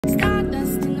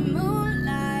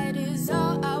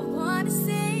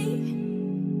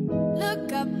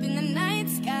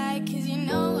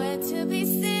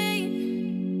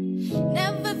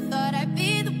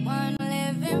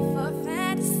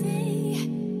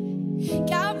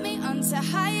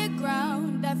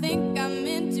ground. I think I'm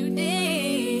in too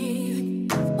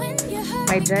deep. When you hurt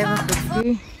My driver for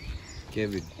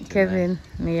today, Kevin.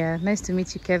 Yeah, nice to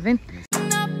meet you, Kevin.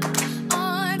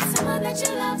 on someone that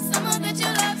you love, someone that you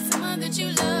love, someone that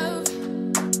you love.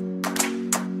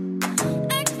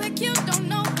 Act like you don't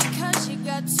know because you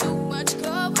got too much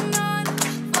going on.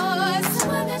 For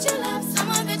someone that you love,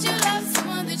 someone that you love,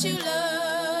 someone that you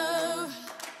love.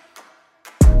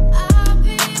 I'll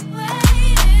be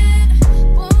waiting,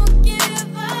 won't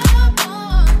give up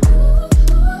on you.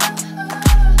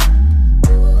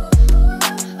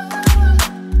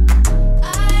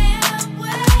 I am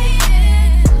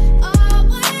waiting,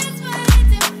 always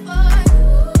waiting for you.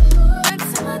 Like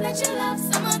someone that you love,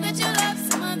 someone that you love,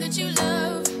 someone that you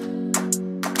love.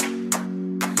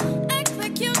 Act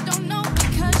like you don't know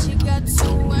because you got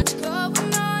too much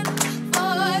going on.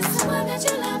 For someone that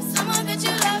you love, someone that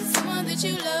you love, someone that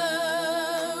you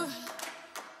love.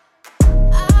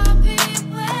 I'll be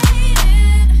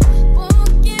waiting,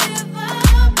 won't give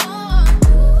up on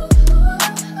you.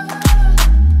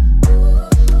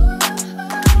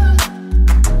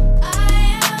 I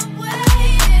am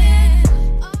waiting.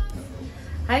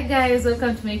 Hi guys,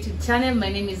 welcome to my YouTube channel. My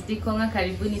name is Dikonga.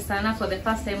 Karibuni sana. For the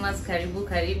first timers,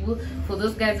 karibu. For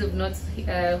those guys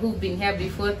who've been here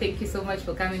before, thank you so much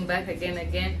for coming back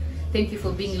again. Thank you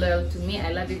for being loyal to me.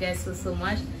 I love you guys so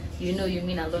much. You know you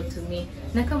mean a lot to me.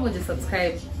 Na kama uja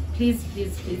subscribe, please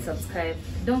subscribe.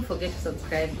 Don't forget to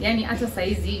subscribe. Yani hata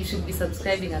saizi you should be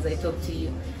subscribing as I talk to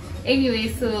you. Anyway,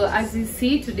 so as you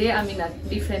see, today I'm in a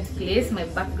different place. My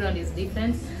background is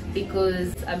different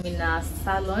because I'm in a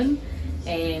salon.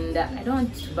 And I don't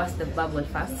want to burst the bubble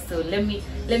first, so let me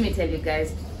tell you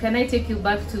guys. Can I take you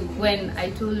back to when I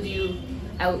told you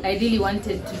I really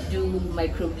wanted to do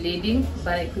microblading,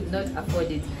 but I could not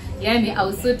afford it? Yani, I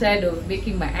was so tired of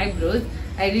making my eyebrows.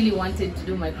 I really wanted to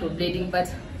do microblading,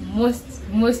 but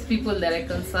most people that I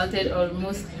consulted, or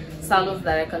most salons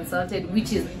that I consulted,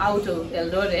 which is out of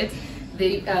Eldoret,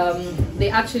 they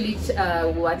actually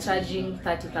were charging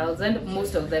 30,000.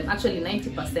 Most of them, actually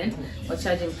 90%, were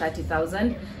charging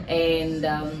 30,000, and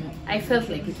I felt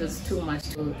like it was too much.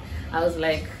 So I was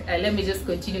like, let me just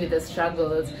continue with the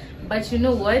struggles. But you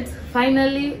know what?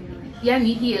 Finally,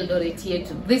 yani hii Eldoret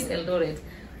yetu, this Eldoret,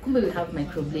 kumbe we have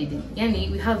microblading. Yani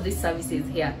we have these services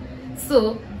here.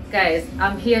 So guys,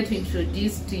 I'm here to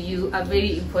introduce to you a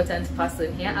very important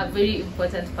person here, a very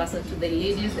important person to the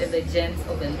ladies and the gents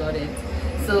of Eldoret.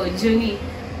 So Johhny,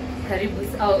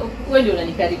 karibu. Oh, when do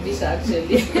you karibisha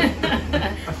actually?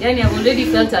 Yani I've already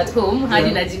felt at home.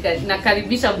 Hadi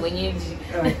nakaribisha mwenyeji.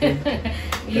 Okay.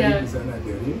 Yeah.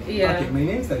 Yeah. Okay, my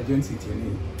name is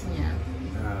Johhny. Yeah.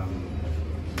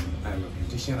 I'm a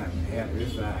beautician. I'm a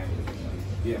hairdresser.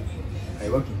 I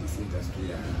work in this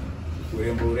industry.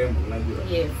 Urembo, unajua.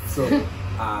 Yes. So,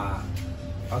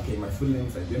 okay, my full name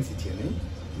is Johhny,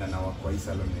 na work kwa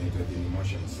salon Johhny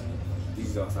Motions. This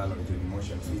is our salon Johhny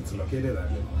Motions. It's located at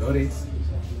Eldoret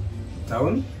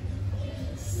town,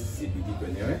 CBD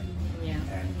kwenyewe. Yeah.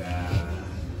 And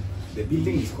the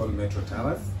building is called Metro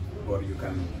Towers, or you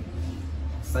can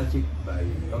search it by,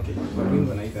 okay, we're going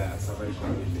to either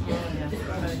Safaricom building. Yeah.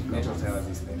 But Metro Towers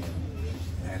is the name.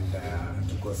 And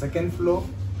to go second floor,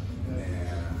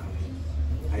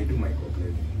 I do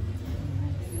microblading,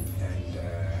 and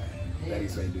that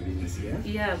is why Doreen is here.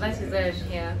 Yeah, that is why I'm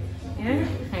here. Yeah.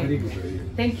 Very good for you.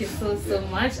 Thank you so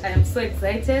much. I am so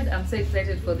excited. I'm so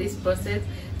excited for this process.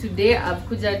 Today I've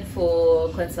kujad for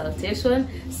consultation,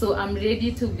 so I'm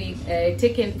ready to be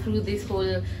taken through this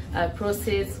whole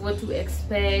process, what to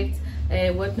expect,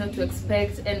 what not to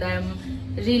expect, and I'm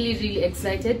really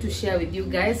excited to share with you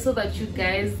guys so that you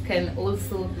guys can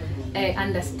also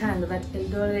understand that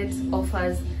Eldoret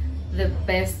offers the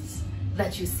best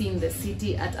that you see in the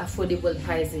city at affordable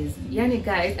prices. Yani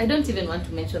guys, I don't even want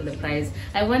to mention the price.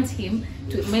 I want him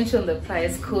to mention the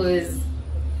price because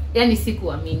yani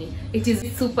sikuamini. It is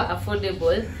super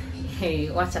affordable. Hey,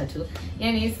 wacha tu.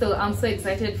 Yani, so I'm so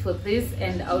excited for this,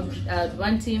 and I would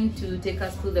want him to take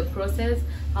us through the process.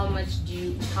 How much do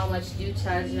you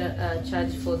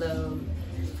charge for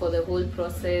the whole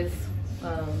process?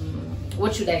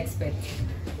 What should I expect?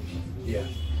 Yeah.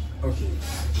 Okay.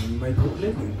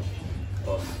 Microblading.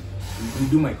 We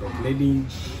do microblading.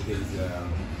 There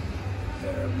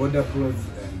is border pros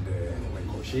and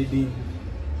micro shading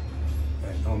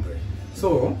and ombre.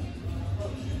 So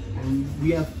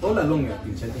We have all along we have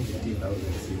been charging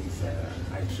 15,000 since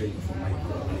I trained for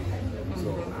microblading. So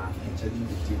I've been charging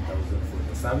 15,000 for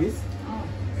the service,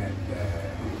 and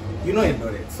you know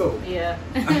Eldoret. So Yeah.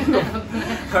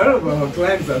 a lot of our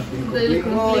clients have been complaining,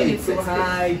 oh, it's so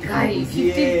high.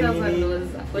 15,000 was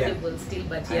affordable still,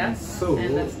 but yeah. And so I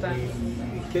understand.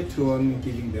 we kept on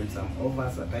giving them some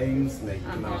offers at times, like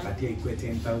tunawakatia ikwe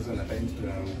 10,000 at times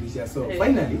tunarudisha. So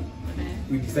finally,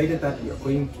 we decided that we are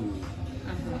going to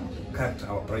cut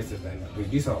our prices and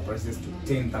reduce our prices to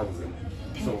 10,000.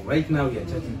 So right now we are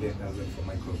charging 10,000 for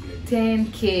microblading.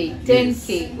 10K.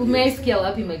 10K. Umesikia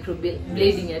wapi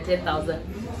microblading ya 10,000?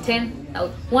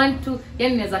 10,000. 1, 2.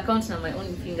 Yani naweza count na my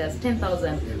own fingers.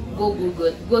 10,000. Go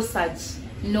Google. Go search.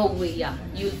 Nowhere.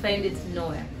 You'll find it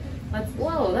nowhere. But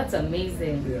wow, that's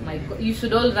amazing. Yeah. My God. You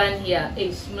should all run here.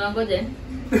 Hey, mnangoja?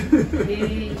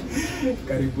 Hey.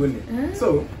 Karibuni.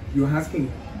 So you're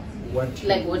asking what?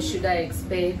 Like what should I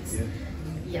expect?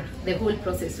 Yeah, the whole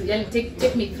process. So yeah,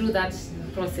 take me through that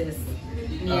process.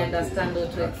 Me understand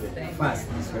what to expect. First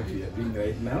is what we are doing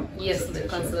right now. Yes, the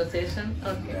consultation.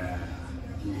 Okay.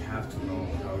 We have to know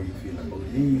how you feel about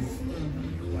this,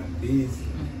 you want this,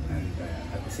 and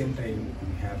at the same time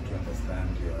we have to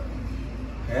understand your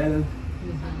health,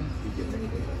 you get a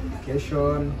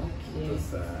medication,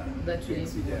 because that way.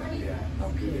 things we are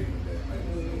doing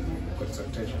the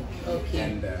consultation. Okay.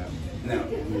 And now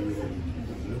we will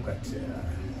look at the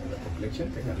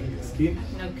complexion, take a look at your skin,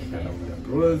 take a look at your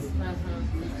brows, and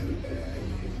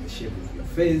the shape of your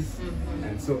face.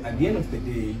 And so at the end of the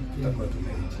day, talk about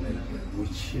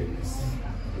which shape is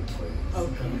good for you.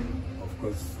 Okay. Of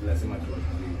course, lazima to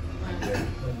agree. Then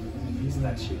we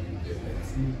start shaping the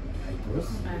eyebrows,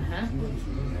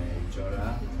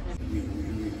 Johhny. We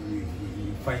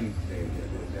find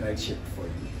the right shape for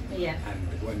you. Yeah. And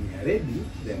when we are ready,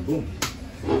 then boom,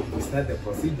 we start the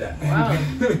procedure. Wow.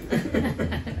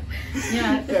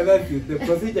 Yeah, that's it. The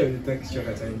procedure will take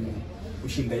shorter time.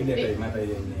 Ushinda ile time hata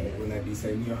yenye una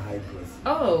design your eyebrows.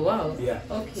 Oh wow. Yeah.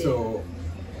 Okay. So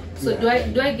do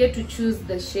I get to choose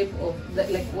the shape of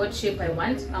like what shape I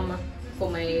want for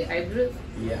my eyebrows?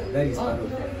 Yeah, that is part of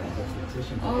the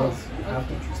consultation, because you have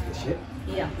to choose the shape.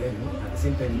 Yeah. Then at the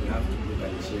same time you have to look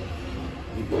at the shape.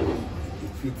 If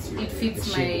it fits you. It fits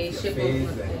the my shape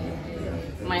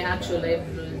of my actual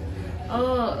eyebrows.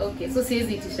 Oh, okay. So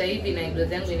siwezi itisha hivi na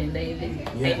eyebrows yangu inaenda hivi.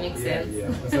 It makes sense.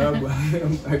 Yeah. Kwa sababu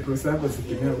eyebrows zako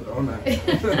zikimea utaona.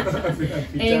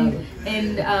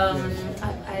 And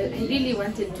I really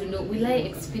wanted to know, will I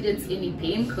experience any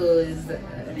pain? Because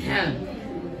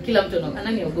kila mtu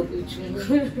ananiogopa uchungu.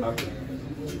 Okay.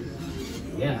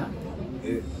 Yeah.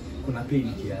 Kuna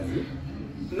pain kiasi.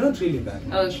 Not really that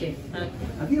much. Okay.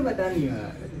 Have you ever done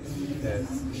your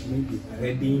maybe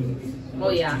threading? Oh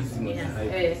yeah.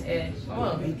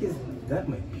 Oh. I guess that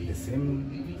might be the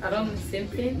same. Around the same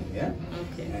thing? Yeah.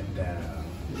 Okay.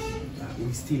 And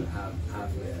we still have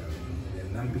the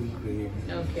numbing cream.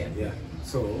 Okay. Yeah.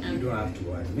 So you don't have to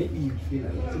worry. Maybe you feel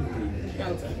a little pain.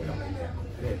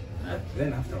 Okay.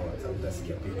 Then afterwards,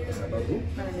 hautasikia pain kwa sababu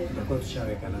utakuwa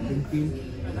tushaweka numbing cream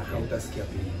na hautasikia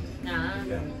pain.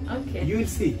 Yeah. Okay. You will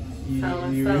see. You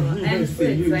I'm so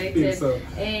excited. So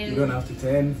you don't have to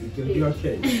tense. It will be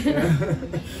okay.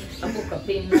 Hapo kwa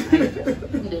pain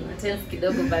ndio tense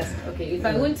kidogo but okay. If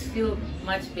I won't feel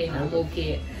much pain, I'm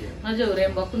okay. Unajua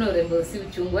urembo, kuna urembo si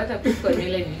uchungu, hata kwa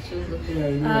nywele ni uchungu.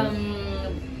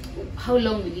 How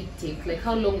long will it take? Like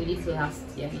how long will it last?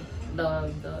 Yeah.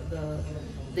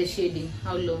 The shading.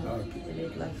 How long will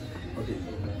it last? Okay.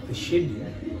 The shading.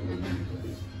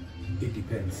 It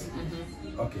depends.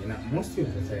 Okay, now most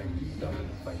of the time, don't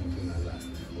find it gonna last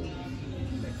for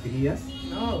like 3 years.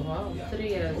 Oh wow, Yeah. 3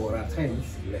 years. Or at times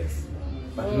less.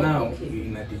 But now it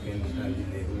depends on you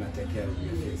take care of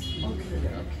your face. Okay.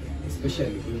 Yeah. Okay.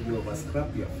 Especially if you over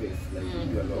scrub your face, like you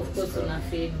do a lot of course, scrub. on a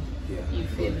fade. Yeah. You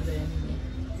fade them.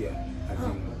 Yeah. As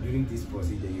in, during this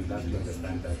procedure, you have to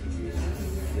understand that you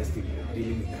just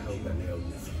dealing with the outer layer of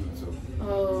the skin. So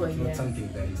it's not something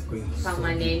that is going so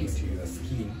deep into your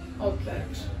skin. Okay.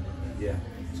 That, yeah.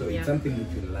 So it's something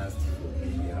which will last for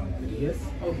maybe around 3 years.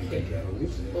 Okay. Take care of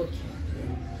it. Okay.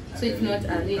 Yeah. So it's not a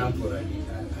temporary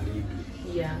redo.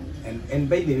 Yeah. And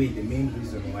by the way, the main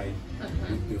reason why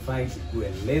we prefer to go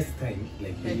a less time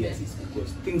like 3 years is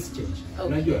because things change.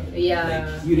 Okay. Yeah.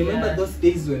 Like, you remember those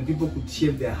days when people could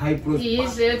shave their eyebrows?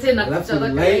 Yes, I remember.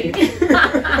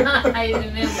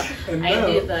 I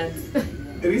did that.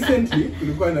 Recently,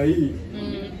 kulikuwa na hii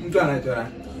mtu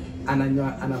anachora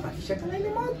anapakisha kama ni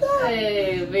moto.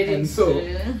 And so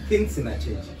things in a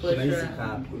change. Kuna hizi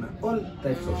curve, kuna all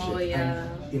types of shapes and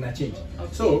in a change.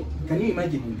 So can you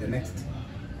imagine in the next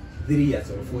 3 years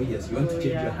or 4 years, you want to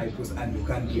change your eyebrows and you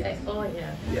can't do it. Oh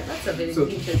yeah. Yeah. That's a very So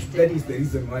interesting. that is the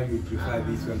reason why we prefer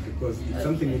this one, because it's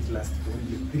something which lasts for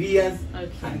only 3 years.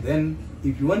 Okay. And then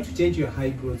if you want to change your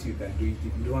eyebrows, you can do it.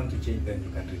 If you don't want to change, then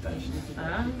you can retouch it.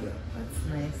 Ah, Yeah. that's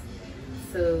nice.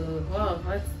 So wow,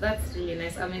 that's really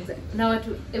nice. I mean, now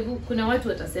kuna watu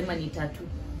watasema ni tattoo.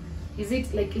 Is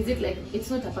it like it's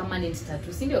not a permanent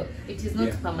tattoo, sindio? It is not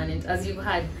permanent, as you've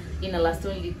had in the last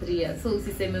only 3 years. So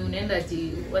usiseme unaenda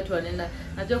ati watu wanaenda,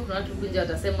 najua kuna watu kunja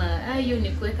watasema hiyo ni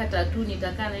kuweka tattoo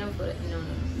nitakaa nayo for no.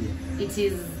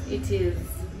 Yeah. It is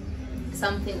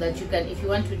something that you can, if you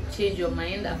want to change your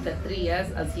mind after 3 years,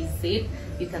 as he said,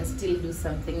 you can still do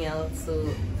something else. So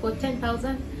for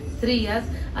 10,000, 3 years,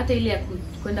 hata ile ya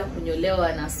kwenda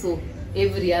kunyolewa na so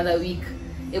every other week,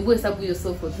 ebu hesabu hiyo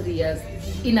so for 3 years,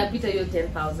 inapita hiyo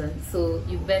 10,000. So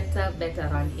you better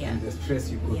run here. And the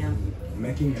stress you go through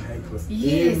making your eyebrows.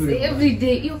 Yes, every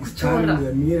day. Hiyo kuchora.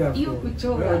 Hiyo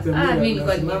kuchora. Mimi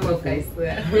nilikuwa nimechoka, I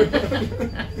swear.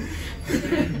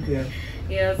 Yeah.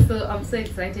 Yeah, so I'm so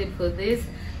excited for this,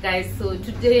 guys. So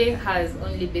today has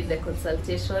only been the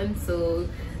consultation, so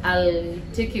I'll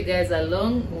take you guys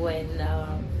along when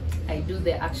I do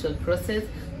the actual process,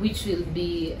 which will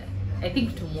be, I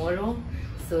think, tomorrow.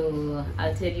 So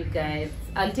I'll take you guys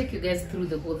through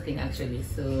the whole thing actually,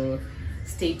 so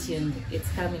stay tuned. It's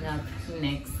coming up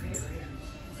next.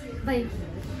 Bye.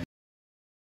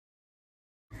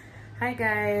 Hi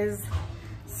guys,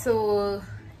 so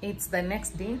it's the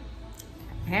next day,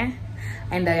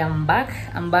 and I'm back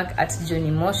at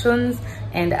Johhny Motions,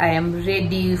 and I am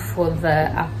ready for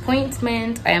the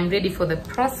appointment. I am ready for the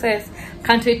process.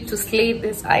 Can't wait to slay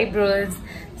these eyebrows.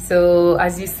 So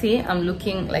as you see, I'm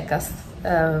looking like a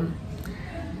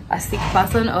sick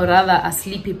person, or rather a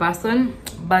sleepy person.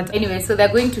 But anyway, so they're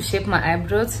going to shape my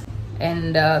eyebrows,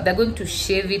 and they're going to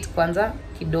shave it kwanza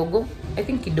kidogo, I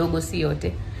think kidogo si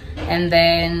yote, and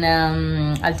then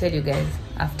I'll tell you guys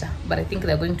after. But I think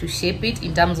they're going to shape it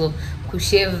in terms of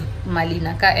kushave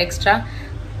malinaka extra,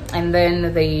 and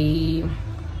then they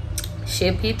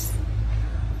shape it,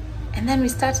 and then we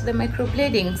start the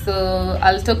microblading. So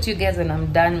I'll talk to you guys when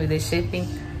I'm done with the shaping,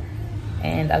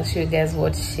 and I'll show you guys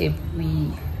what shape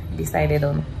we decided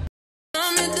on.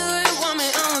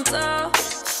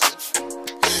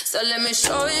 So let me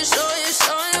show you,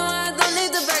 I don't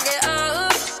need to back it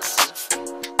up.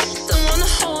 Don't wanna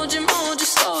hold you,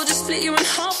 slow, just split you in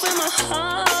half with my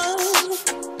heart.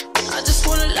 I just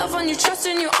wanna love on you, trust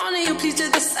in you, honor you, please do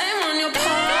the same on your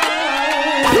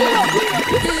part.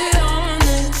 Be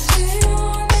honest, you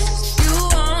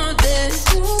want this,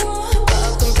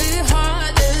 I can be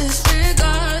heartless,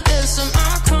 regardless of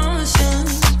my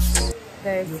conscience.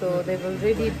 Guys, so they've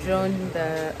already drawn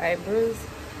the eyebrows.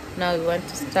 Now we want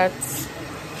to start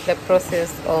the process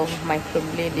of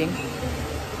microblading.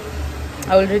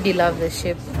 I already love the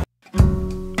shape.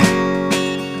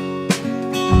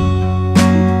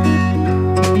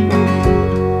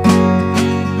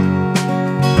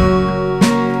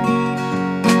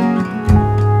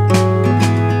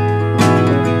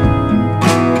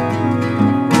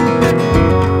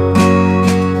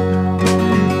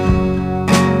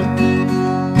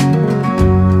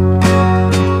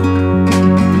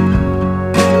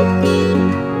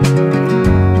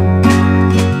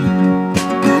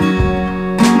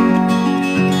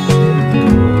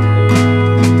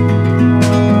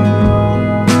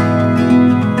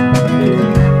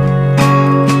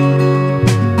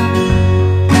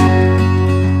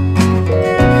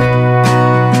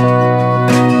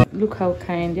 How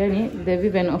kind, Johhny. They've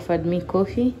even offered me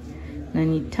coffee na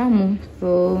ni tamu.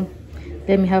 So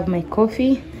let me have my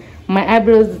coffee. My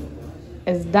eyebrows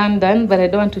is done, but I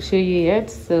don't want to show you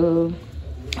yet. So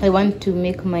I want to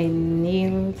make my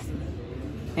nails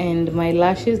and my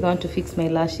lashes. I want to fix my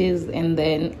lashes, and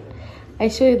then I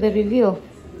show you the reveal.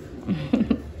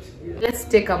 Let's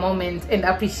take a moment and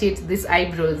appreciate these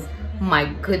eyebrows. My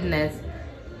goodness.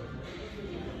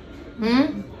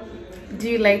 Do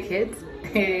you like it?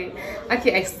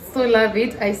 Okay, I so love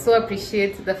it. I so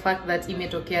appreciate the fact that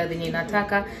imetokea venye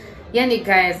nataka. Yani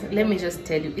guys, let me just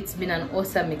tell you, it's been an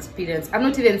awesome experience. I'm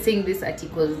not even saying this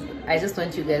because I just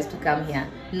want you guys to come here.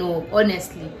 No,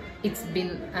 honestly, it's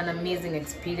been an amazing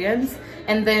experience.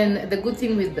 And then the good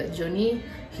thing with Johhny,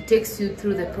 he takes you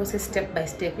through the process step by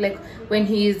step. Like when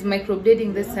he is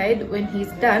microblading this side, when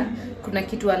he's done, kuna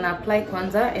kitu ana apply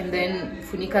kwanza, and then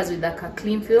funikas with a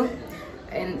clean film,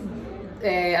 and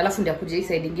alafu ndio kuja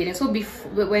side nyingine. So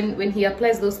when he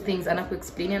applies those things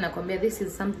anakuexplain, anakuambia this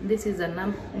is a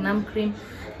numb cream,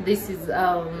 this is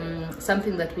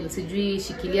something that will sijui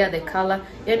shikilia the color,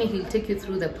 yani he'll take you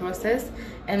through the process.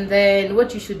 And then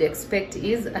what you should expect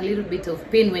is a little bit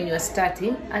of pain when you are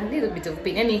starting, a little bit of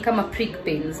pain, yani kama prick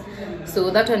pains.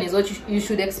 So that one is what you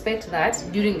should expect that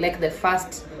during like the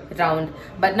first round.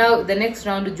 But now the next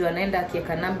round juu anaenda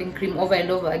akiweka numbing cream over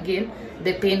and over again,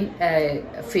 the pain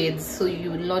fades, so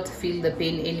you will not feel the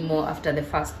pain anymore after the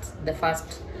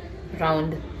first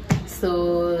round.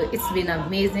 So it's been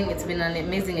amazing, it's been an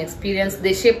amazing experience.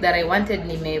 The shape that I wanted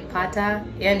nimepata,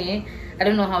 yani I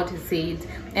don't know how to say it.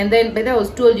 And then by the way, I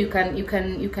was told I can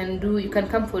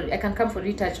come for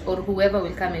retouch, or whoever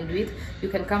will come and do it, you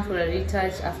can come for a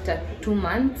retouch after 2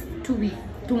 months, 2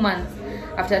 months.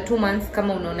 After 2 months,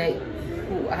 kama unaona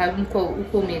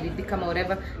uko umeridhika kama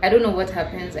whatever, I don't know what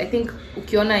happens. I think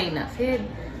ukiona ina fade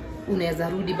unaweza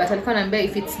rudi, but alikuwa anambia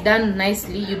if it's done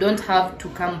nicely you don't have to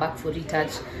come back for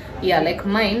retouch. Yeah, like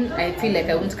mine, I feel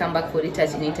like I won't come back for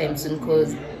retouch anytime soon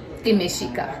because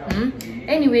imeshika.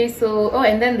 Anyway, so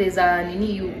and then there's a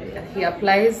nini he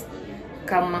applies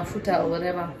kama mafuta or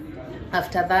whatever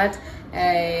after that,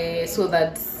 so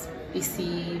that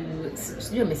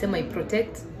sijui amesema I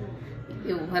protect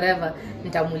whatever,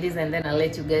 nitamuuliza and then I'll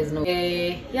let you guys know.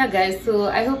 Yeah guys, so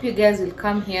I hope you guys will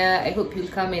come here. I hope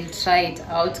you'll come and try it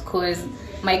out, cause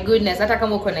my goodness, hata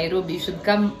kama uko Nairobi, you should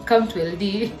come to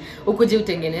LD ukuje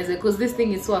utengeneze, cause this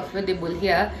thing is so affordable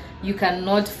here. You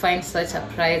cannot find such a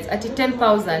price at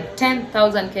 10,000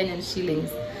 Kenyan shillings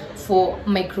for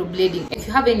microblading. If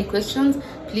you have any questions,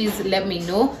 please let me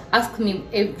know. Ask me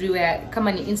everywhere,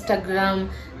 kama ni Instagram,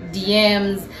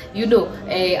 DMs, you know,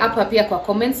 hapa pia kwa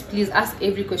comments. Please ask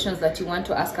every questions that you want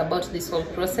to ask about this whole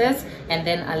process, and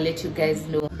then I'll let you guys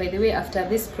know. By the way, after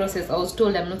this process, I was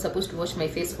told I'm not supposed to wash my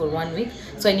face for 1 week,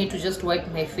 so I need to just wipe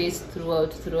my face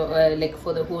throughout like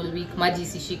for the whole week, maji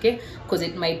sishike, because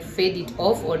it might fade it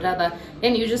off, or rather,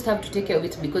 and you just have to take care of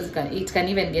it because it can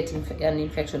even get an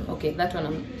infection. Okay, that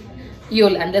one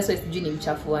you'll understand, it's juni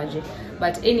mchafu aje.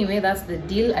 But anyway, that's the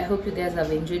deal. I hope you guys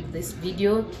have enjoyed this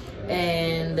video,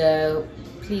 and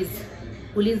please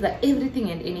uliza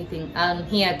everything and anything. I'm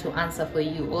here to answer for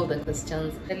you all the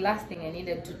questions. The last thing I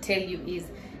needed to tell you is,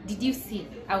 did you see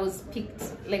I was picked,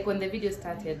 like when the video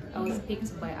started, I was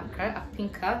picked by a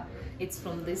pink car. It's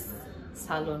from this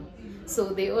salon, so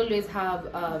they always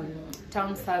have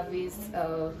town service,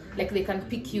 like they can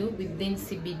pick you within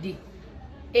CBD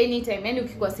anytime. Yani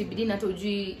ukikuwa CBD na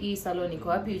tojui hii salon iko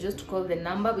wapi, you just call the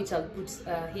number which I'll put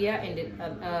here and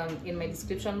in my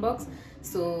description box.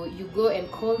 So you go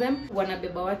and call them,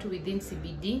 wanabeba watu within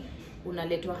CBD,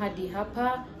 unaletwa hadi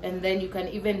hapa, and then you can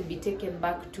even be taken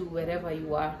back to wherever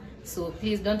you are. So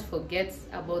please don't forget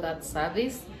about that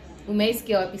service.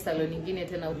 Umeisikia wapi salon nyingine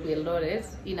tena huko Eldoret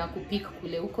inakupika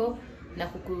kule huko na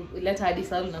kukuleta hadi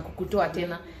salon na kukutoa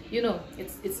tena, you know,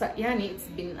 it's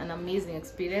been an amazing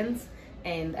experience,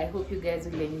 and I hope you guys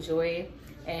will enjoy.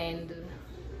 And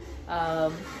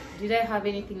did I have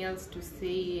anything else to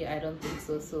say? I don't think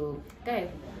so. So guys,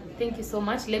 thank you so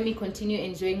much. Let me continue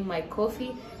enjoying my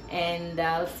coffee, and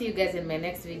I'll see you guys in my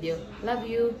next video. Love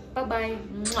you. Bye bye.